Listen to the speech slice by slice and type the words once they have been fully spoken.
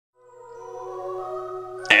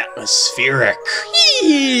atmospheric.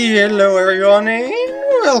 Hello everyone and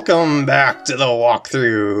welcome back to the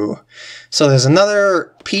walkthrough. So there's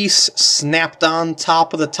another piece snapped on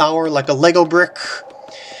top of the tower like a Lego brick.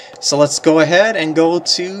 So let's go ahead and go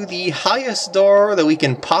to the highest door that we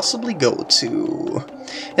can possibly go to.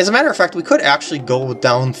 As a matter of fact, we could actually go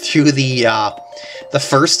down through the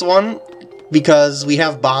first one, because we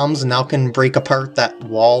have bombs and now can break apart that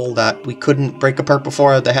wall that we couldn't break apart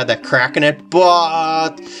before that had that crack in it. But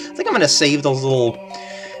I think I'm going to save those little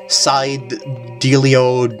side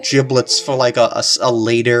dealio giblets for like a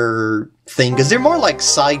later thing, because they're more like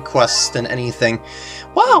side quests than anything.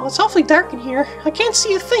 Wow, it's awfully dark in here. I can't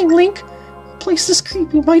see a thing, Link. The place is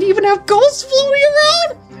creepy. Might even have ghosts floating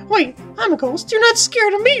around. Wait, I'm a ghost. You're not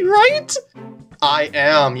scared of me, right? I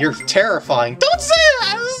am. You're terrifying. Don't say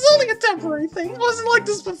that! This is only a temporary thing. It wasn't like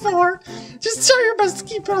this before. Just try your best to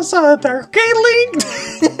keep us out of there, okay,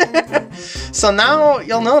 Link? So now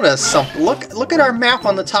you'll notice something. Look at our map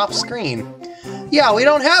on the top screen. Yeah, we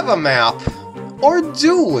don't have a map. Or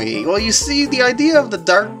do we? Well, you see, the idea of the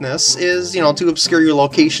darkness is, you know, to obscure your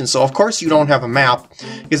location. So of course you don't have a map,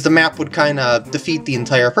 because the map would kind of defeat the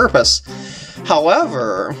entire purpose.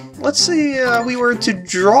 However, let's say we were to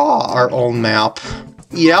draw our own map.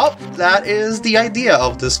 Yep, that is the idea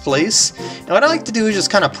of this place. And what I like to do is just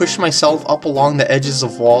kind of push myself up along the edges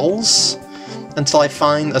of walls until I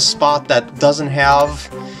find a spot that doesn't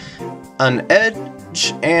have an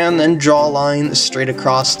edge, and then draw a line straight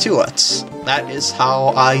across to it. That is how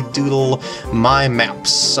I doodle my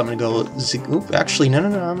maps. So I'm gonna go oop, actually, no,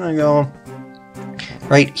 I'm gonna go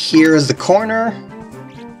right here is the corner.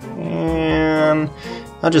 And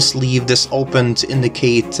I'll just leave this open to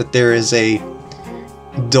indicate that there is a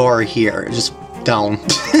door here, just down,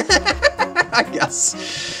 I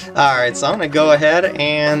guess. Alright, so I'm gonna go ahead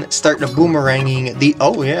and start the boomeranging the...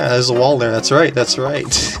 Oh yeah, there's a wall there, that's right, that's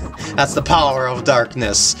right. That's the power of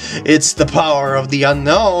darkness. It's the power of the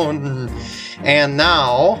unknown. And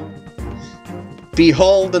now,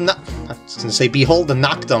 behold the... I was going to say, behold the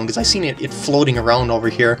knockdown, because I seen it floating around over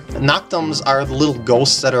here. Knockdowns are the little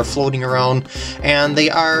ghosts that are floating around, and they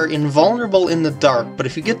are invulnerable in the dark, but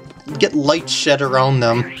if you get light shed around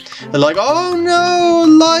them, they're like, oh no,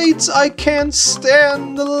 light, I can't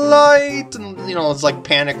stand the light, and you know, it's like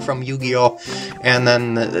Panic from Yu-Gi-Oh, and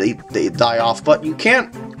then they die off, but you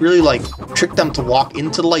can't really like trick them to walk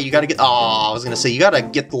into the light. You gotta get, I was gonna say, you gotta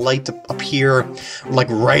get the light to appear like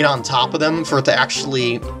right on top of them for it to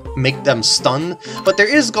actually make them stunned. But there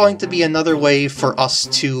is going to be another way for us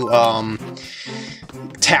to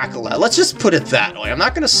tackle that. Let's just put it that way. I'm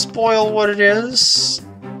not gonna spoil what it is,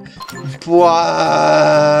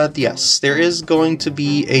 but yes, there is going to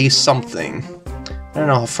be a something. I don't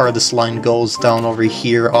know how far this line goes down over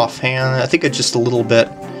here offhand. I think it's just a little bit.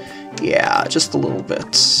 Yeah, just a little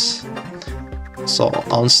bit. So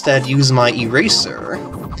I'll instead use my eraser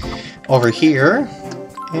over here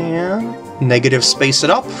and negative space it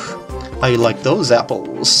up. How you like those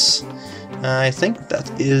apples? I think that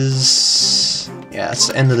is... yeah, it's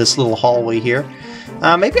the end of this little hallway here.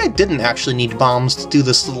 Maybe I didn't actually need bombs to do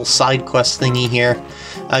this little side quest thingy here,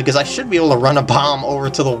 because I should be able to run a bomb over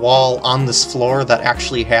to the wall on this floor that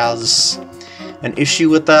actually has an issue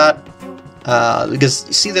with that. Because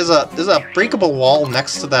you see, there's a breakable wall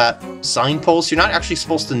next to that signpost. You're not actually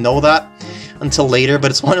supposed to know that until later, but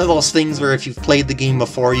it's one of those things where if you've played the game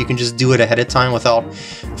before, you can just do it ahead of time without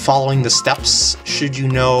following the steps, should you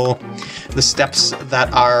know the steps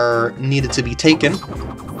that are needed to be taken.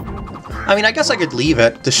 I mean, I guess I could leave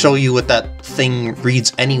it to show you what that thing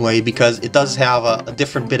reads anyway, because it does have a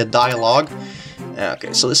different bit of dialogue.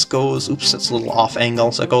 Okay, so this goes... oops, that's a little off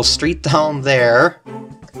angle, so it goes straight down there.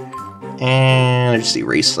 And I just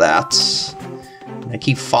erase that. And I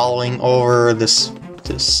keep following over this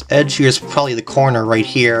edge. Here's probably the corner right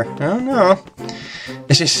here. I don't know.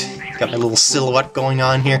 It's just got my little silhouette going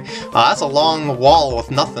on here. That's a long wall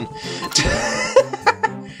with nothing.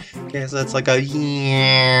 Okay, so it's like a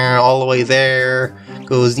yeah, all the way there.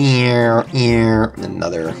 Goes yeah,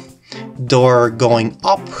 another door going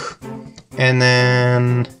up, and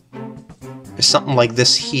then there's something like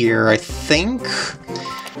this here, I think.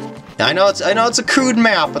 I know it's a crude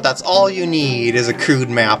map, but that's all you need is a crude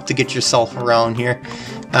map to get yourself around here.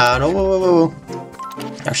 No, whoa.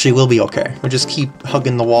 Actually, we'll be okay. We'll just keep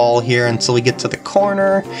hugging the wall here until we get to the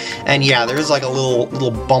corner. And yeah, there is like a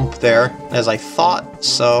little bump there, as I thought.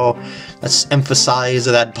 So let's emphasize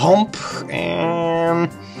that bump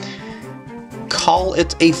and call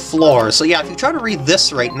it a floor. So yeah, if you try to read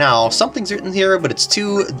this right now, something's written here, but it's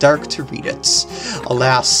too dark to read it.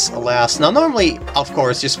 Alas, alas. Now normally, of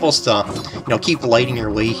course, you're supposed to, you know, keep lighting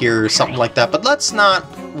your way here or something like that, but let's not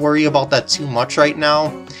don't worry about that too much right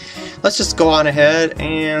now. Let's just go on ahead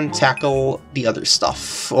and tackle the other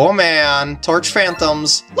stuff. Oh man, torch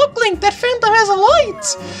phantoms. Look, Link, that phantom has a light!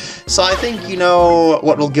 So I think you know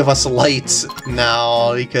what will give us a light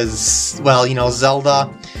now, because, well, you know,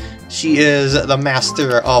 Zelda, she is the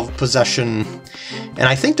master of possession. And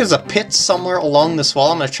I think there's a pit somewhere along this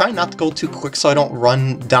wall. I'm going to try not to go too quick so I don't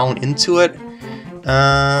run down into it.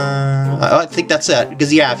 I think that's it.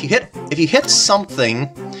 Because yeah, if you hit something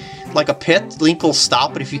like a pit, Link will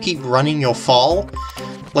stop, but if you keep running, you'll fall.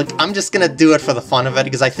 Like, I'm just gonna do it for the fun of it,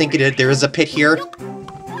 because I think there is a pit here.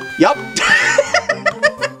 Yup!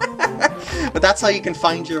 But that's how you can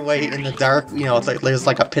find your way in the dark, you know, there's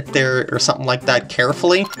like a pit there or something like that,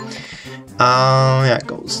 carefully. Yeah, it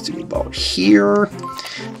goes to about here.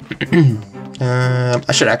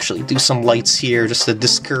 I should actually do some lights here, just to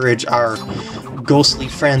discourage our ghostly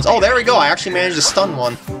friends. Oh, there we go, I actually managed to stun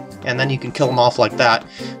one. And then you can kill them off like that.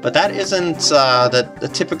 But that isn't the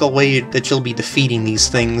typical way that you'll be defeating these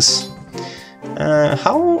things.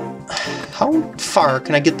 How far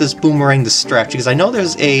can I get this boomerang to stretch? Because I know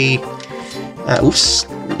there's a... oops,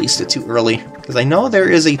 released it too early. Because I know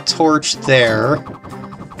there is a torch there.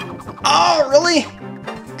 Oh, really?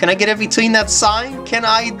 Can I get it between that sign? Can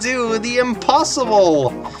I do the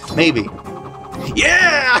impossible? Maybe.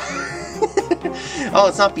 Yeah! Oh,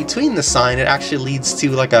 it's not between the sign, it actually leads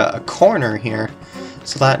to like a corner here.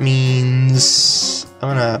 So that means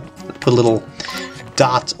I'm gonna put a little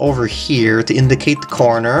dot over here to indicate the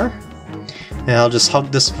corner. And I'll just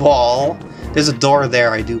hug this wall. There's a door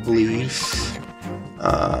there, I do believe.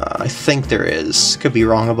 I think there is. Could be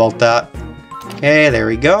wrong about that. Okay, there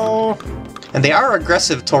we go. And they are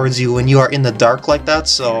aggressive towards you when you are in the dark like that,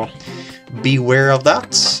 so beware of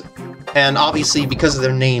that. And obviously, because of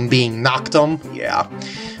their name being Noctum, yeah.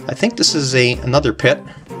 I think this is another pit.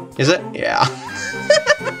 Is it? Yeah.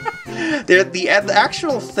 The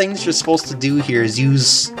actual things you're supposed to do here is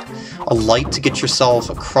use a light to get yourself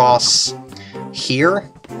across here,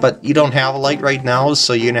 but you don't have a light right now,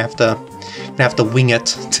 so you're gonna have to wing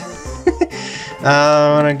it.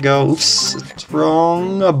 I'm gonna go. Oops, it's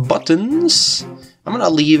wrong buttons. I'm gonna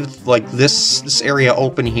leave like this area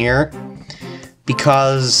open here,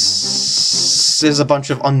 because there's a bunch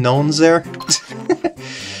of unknowns there.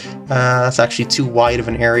 That's actually too wide of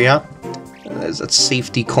an area. There's that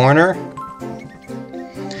safety corner.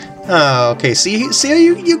 Okay, see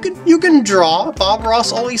you can draw. Bob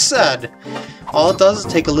Ross always said, all it does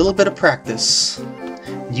is take a little bit of practice.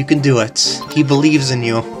 You can do it. He believes in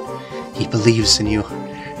you. He believes in you.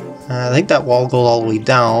 I think that wall goes all the way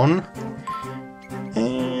down.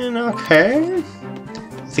 And okay.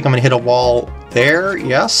 I think I'm gonna hit a wall there,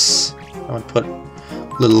 yes. I'm gonna put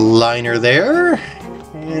a little liner there.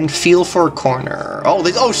 And feel for a corner.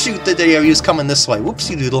 Oh, shoot, he was coming this way.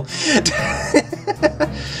 Whoopsie doodle.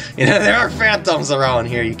 You know, there are phantoms around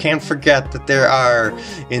here. You can't forget that there are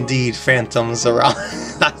indeed phantoms around.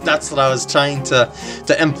 That's what I was trying to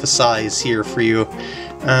emphasize here for you.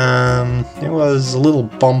 There was a little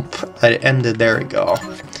bump that it ended. There we go.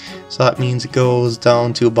 So that means it goes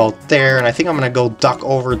down to about there, and I think I'm gonna go duck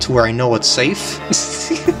over to where I know it's safe.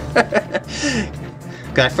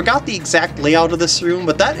 I forgot the exact layout of this room,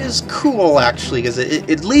 but that is cool actually, because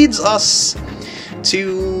it leads us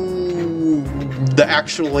to the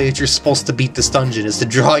actual way that you're supposed to beat this dungeon, is to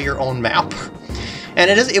draw your own map. And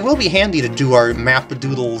it will be handy to do our map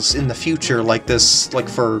doodles in the future like this, like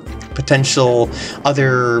for potential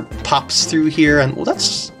other pops through here. And well,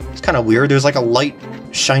 it's kind of weird. There's like a light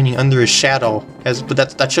shining under his shadow, but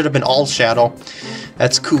that should have been all shadow.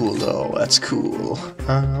 That's cool though. That's cool.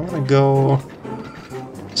 I'm gonna go.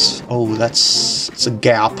 Oh, it's a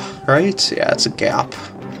gap, right? Yeah, it's a gap.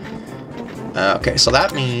 Okay, so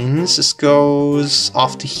that means this goes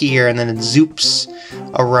off to here, and then it zoops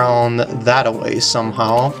around that away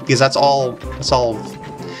somehow, because that's all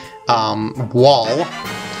wall.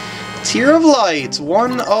 Tear of Light,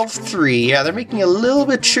 1 of 3. Yeah, they're making it a little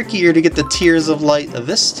bit trickier to get the Tears of Light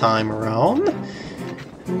this time around.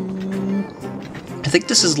 I think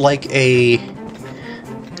this is like a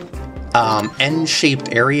N-shaped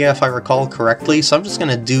area, if I recall correctly, so I'm just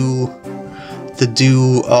gonna do the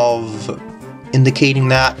do of indicating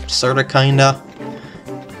that, sorta, kinda.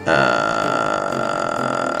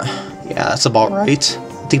 Yeah, that's about right.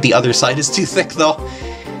 I think the other side is too thick, though.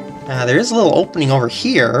 There is a little opening over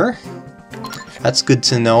here. That's good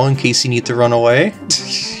to know in case you need to run away. I'm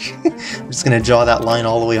just gonna draw that line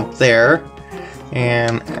all the way up there.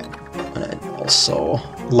 And I'm gonna also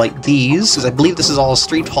light these, because I believe this is all a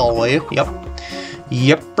straight hallway. Yep.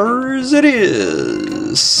 Yepers it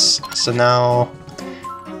is. So now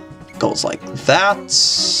goes like that,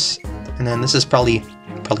 and then this is probably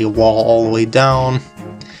a wall all the way down,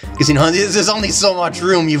 because you know there's only so much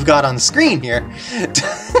room you've got on the screen here.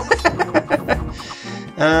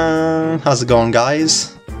 How's it going,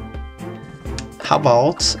 guys? How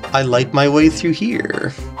about I light my way through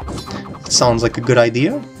here? That sounds like a good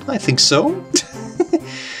idea. I think so.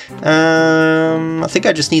 I think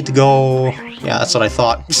I just need to go... Yeah, that's what I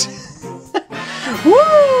thought.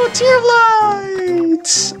 Woo! Tear of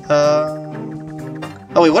light!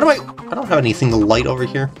 Oh wait, what do I don't have anything to light over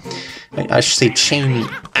here. I should say chain...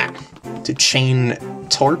 to chain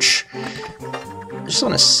torch. I just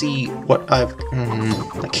want to see what I've...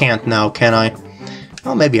 I can't now, can I?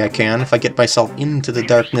 Well, maybe I can if I get myself into the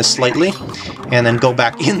darkness slightly, and then go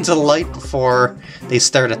back into the light before they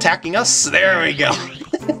start attacking us. There we go.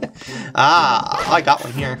 Ah, I got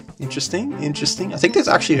one here. Interesting, interesting. I think there's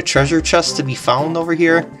actually a treasure chest to be found over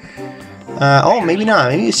here. Oh, maybe not.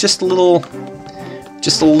 Maybe it's just a little,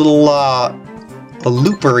 a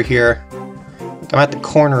looper here. I'm at the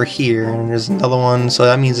corner here, and there's another one, so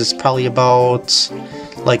that means it's probably about,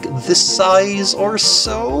 like, this size or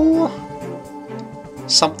so?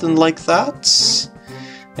 Something like that.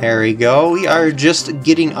 There we go. We are just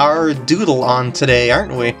getting our doodle on today,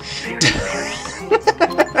 aren't we?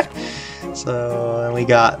 So we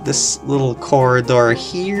got this little corridor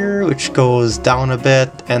here, which goes down a bit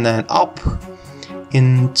and then up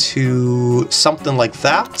into something like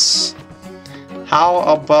that. How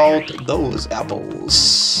about those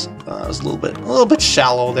apples? It was a little bit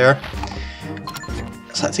shallow there.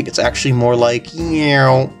 So I think it's actually more like, you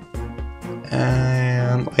know,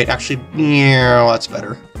 wait, actually, yeah, that's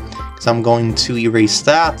better. Because I'm going to erase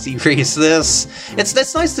that, erase this. It's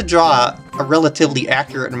nice to draw a relatively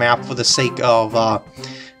accurate map for the sake of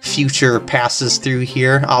future passes through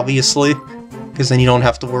here, obviously. Because then you don't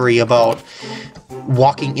have to worry about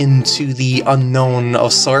walking into the unknown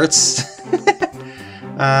of sorts.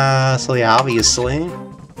 So yeah, obviously.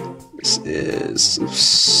 This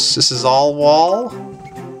is all wall.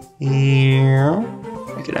 Yeah.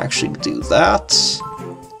 I could actually do that.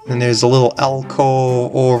 And there's a little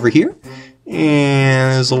alcove over here.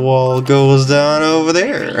 And there's a wall that goes down over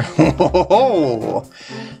there.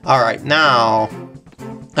 Alright, now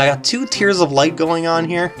I got 2 tiers of light going on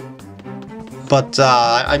here. But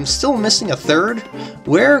I'm still missing a third.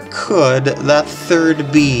 Where could that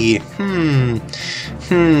third be?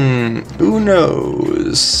 Who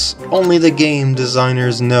knows? Only the game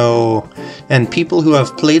designers know. And people who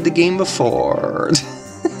have played the game before.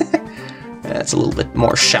 It's a little bit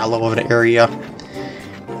more shallow of an area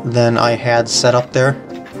than I had set up there.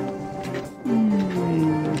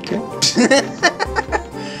 Okay.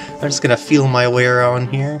 I'm just gonna feel my way around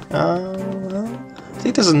here. I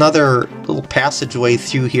think there's another little passageway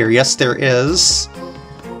through here. Yes, there is.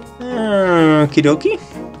 Okie dokie.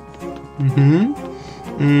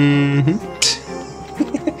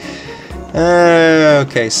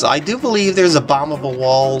 Okay, so I do believe there's a bombable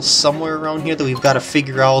wall somewhere around here that we've got to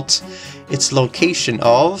figure out its location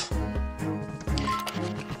of.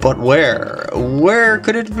 But where? Where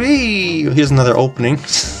could it be? Here's another opening.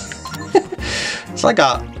 It's like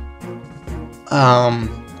a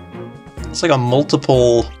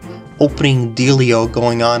multiple opening dealio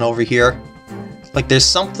going on over here. Like there's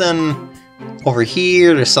something over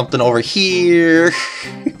here, there's something over here.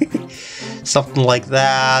 Something like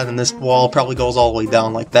that, and this wall probably goes all the way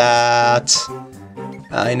down like that.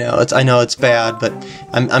 I know it's bad, but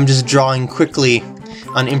I'm just drawing quickly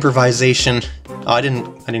on improvisation. Oh, I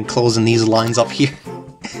didn't close in these lines up here.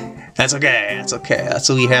 That's okay, that's okay. That's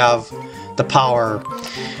what we have, the power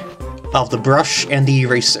of the brush and the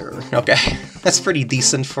eraser. Okay, that's pretty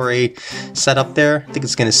decent for a setup there. I think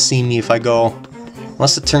it's gonna see me if I go,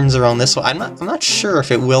 unless it turns around this way. I'm not sure if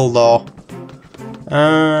it will though.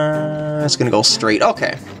 It's gonna go straight.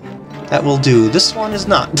 Okay, that will do. This one is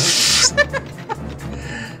not.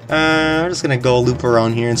 I'm just gonna go loop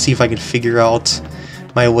around here and see if I can figure out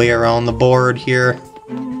my way around the board here.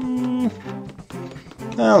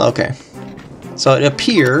 Well, okay. So it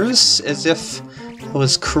appears as if I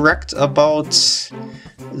was correct about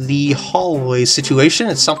the hallway situation.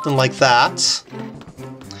 It's something like that.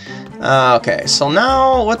 Okay, so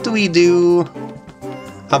now what do we do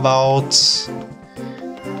about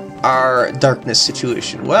our darkness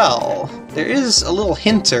situation? Well, there is a little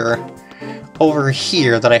hinter over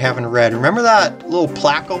here that I haven't read. Remember that little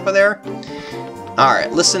plaque over there?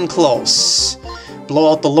 Alright, listen close.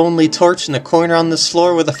 Blow out the lonely torch in the corner on this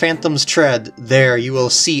floor where the phantoms tread. There, you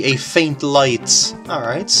will see a faint light.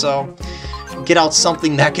 Alright, so get out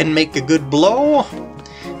something that can make a good blow,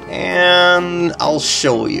 and I'll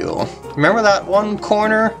show you. Remember that one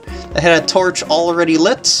corner that had a torch already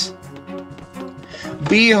lit.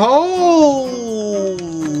 Behold!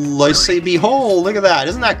 I say behold, look at that,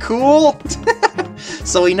 isn't that cool?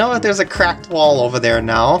 So we know that there's a cracked wall over there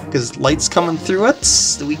now, because light's coming through it,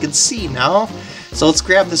 that we can see now. So let's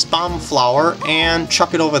grab this bomb flower and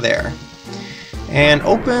chuck it over there. And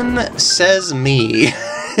open says me.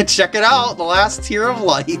 Check it out, the last tier of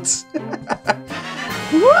light.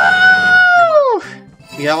 Woo!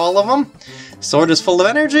 We have all of them. Sword is full of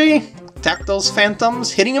energy. Attack those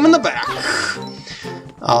phantoms, hitting them in the back.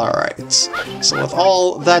 Alright, so with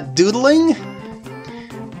all that doodling,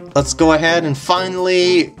 let's go ahead and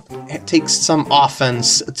finally take some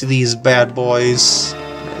offense to these bad boys.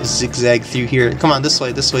 Zigzag through here. Come on, this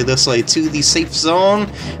way, this way, this way, to the safe zone,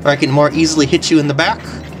 where I can more easily hit you in the back.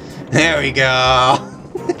 There we go!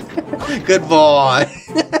 Good boy!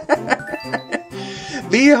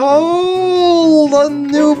 Behold! A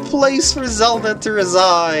new place for Zelda to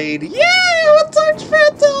reside! Yay! What's Arch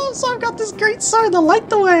Phantom? So I've got this great sword to light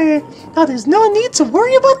the way! Now there's no need to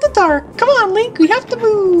worry about the dark! Come on, Link, we have to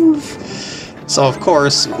move! So of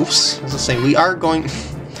course, oops, as I was saying, we are going...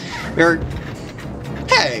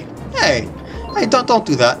 Hey! Hey! Hey, don't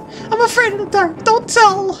do that! I'm afraid of the dark! Don't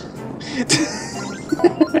tell!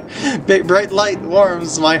 Big bright light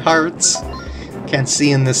warms my heart. Can't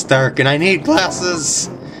see in this dark, and I need glasses.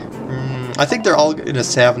 I think they're all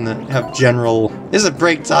just having to have general. Is it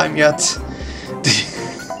break time yet?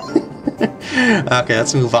 Okay,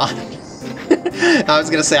 let's move on. I was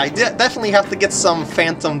gonna say I definitely have to get some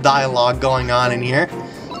phantom dialogue going on in here.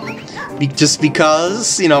 Just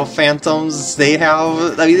because, you know, phantoms, they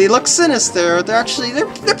have. I mean, they look sinister. They're actually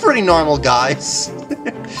they're pretty normal guys.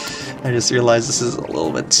 I just realized this is a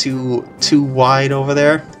little bit too wide over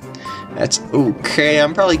there. That's okay.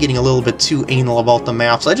 I'm probably getting a little bit too anal about the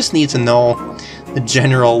maps. I just need to know the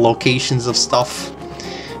general locations of stuff.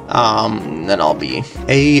 Then I'll be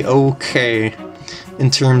a-okay in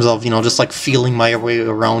terms of, you know, just like feeling my way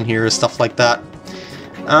around here, stuff like that.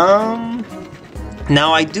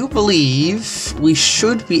 Now I do believe we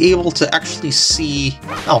should be able to actually see...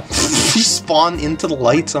 Oh, we spawned into the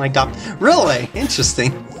lights and I got... Really?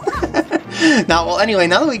 Interesting. Now, well, anyway,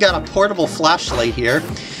 now that we got a portable flashlight here,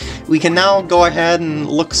 we can now go ahead and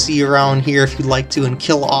look-see around here if you'd like to and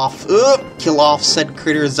kill off said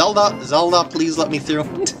critters. Zelda, please let me through.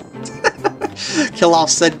 Kill off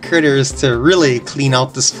said critters to really clean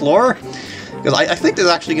out this floor. Because I think there's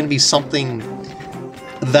actually going to be something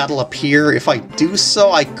that'll appear if I do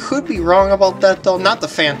so. I could be wrong about that, though. Not the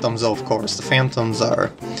phantoms, though, of course. The phantoms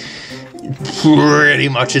are pretty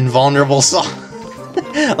much invulnerable, so...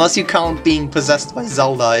 Unless you count being possessed by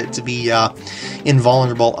Zelda to be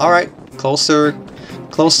invulnerable. Alright, closer,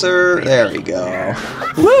 closer, there we go.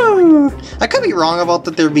 Woo! I could be wrong about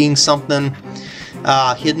that there being something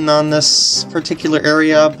hidden on this particular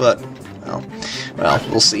area, but, well,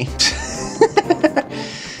 we'll see.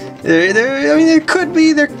 I mean, there could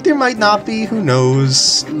be, there might not be, who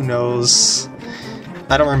knows, who knows.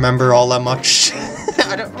 I don't remember all that much.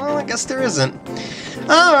 Well, I guess there isn't.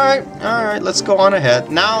 Alright, let's go on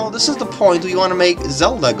ahead. Now, this is the point we want to make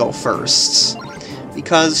Zelda go first.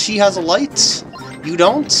 Because she has a light, you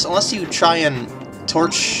don't, unless you try and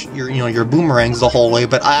torch your boomerangs the whole way,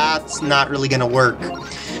 but that's not really going to work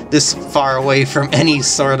this far away from any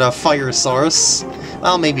sort of fire source.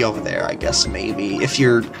 Well, maybe over there, I guess, maybe. If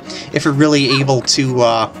you're really able to,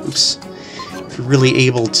 if you're really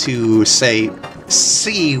able to, say,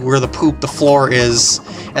 see where the floor is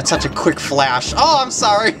at such a quick flash. Oh, I'm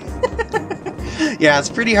sorry! Yeah, it's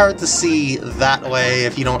pretty hard to see that way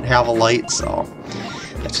if you don't have a light, so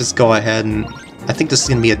let's just go ahead and... I think this is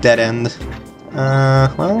going to be a dead end.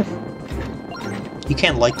 Well... You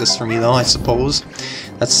can't like this for me, though, I suppose.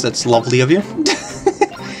 That's lovely of you.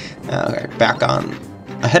 Alright, back on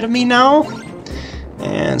ahead of me now.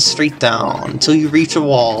 And straight down until you reach a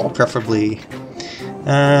wall, preferably.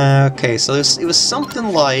 Okay, so it was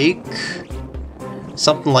something like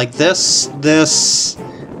this,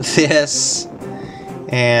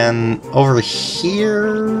 and over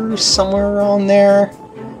here, somewhere around there,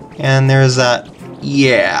 and there's that,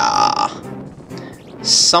 yeah,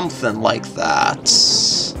 something like that.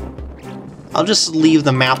 I'll just leave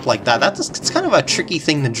the map like that. It's kind of a tricky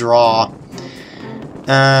thing to draw,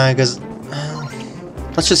 because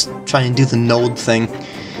let's just try and do the node thing.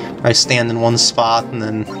 I stand in one spot and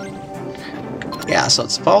then, yeah, so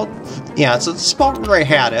it's about where I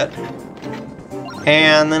had it.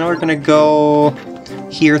 And then we're gonna go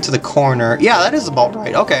here to the corner. Yeah, that is about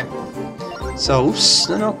right, okay. So, oops,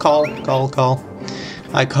 no, call.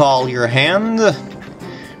 I call your hand.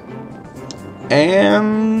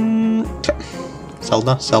 And, okay.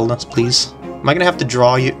 Zelda, Zelda, please. Am I gonna have to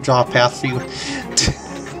draw a path for you?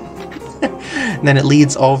 And then it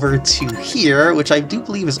leads over to here, which I do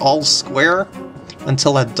believe is all square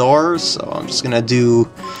until that door, so I'm just gonna do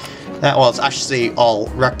that. Well, it's actually all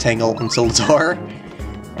rectangle until the door.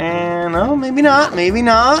 And oh, maybe not, maybe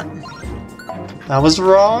not. I was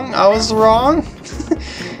wrong, I was wrong.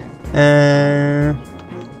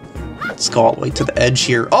 Let's go all the way to the edge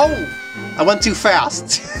here. Oh! I went too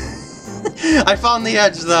fast. I found the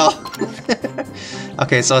edge though.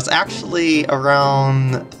 Okay, so it's actually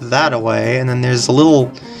around that away, and then there's a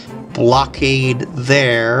little blockade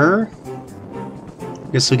there. I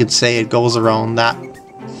guess we could say it goes around that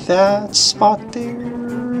spot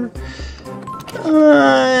there.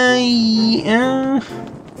 Yeah.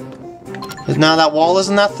 Now that wall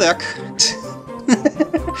isn't that thick.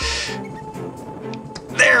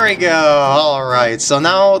 There we go! Alright, so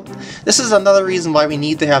now this is another reason why we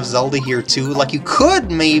need to have Zelda here too. Like, you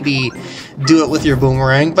could maybe do it with your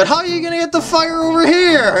boomerang, but how are you gonna get the fire over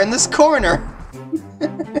here in this corner?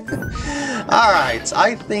 Alright,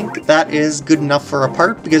 I think that is good enough for a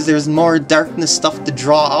part because there's more darkness stuff to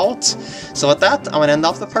draw out. So with that, I'm gonna end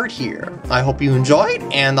off the part here. I hope you enjoyed,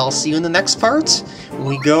 and I'll see you in the next part when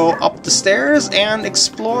we go up the stairs and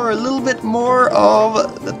explore a little bit more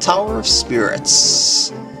of the Tower of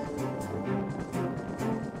Spirits.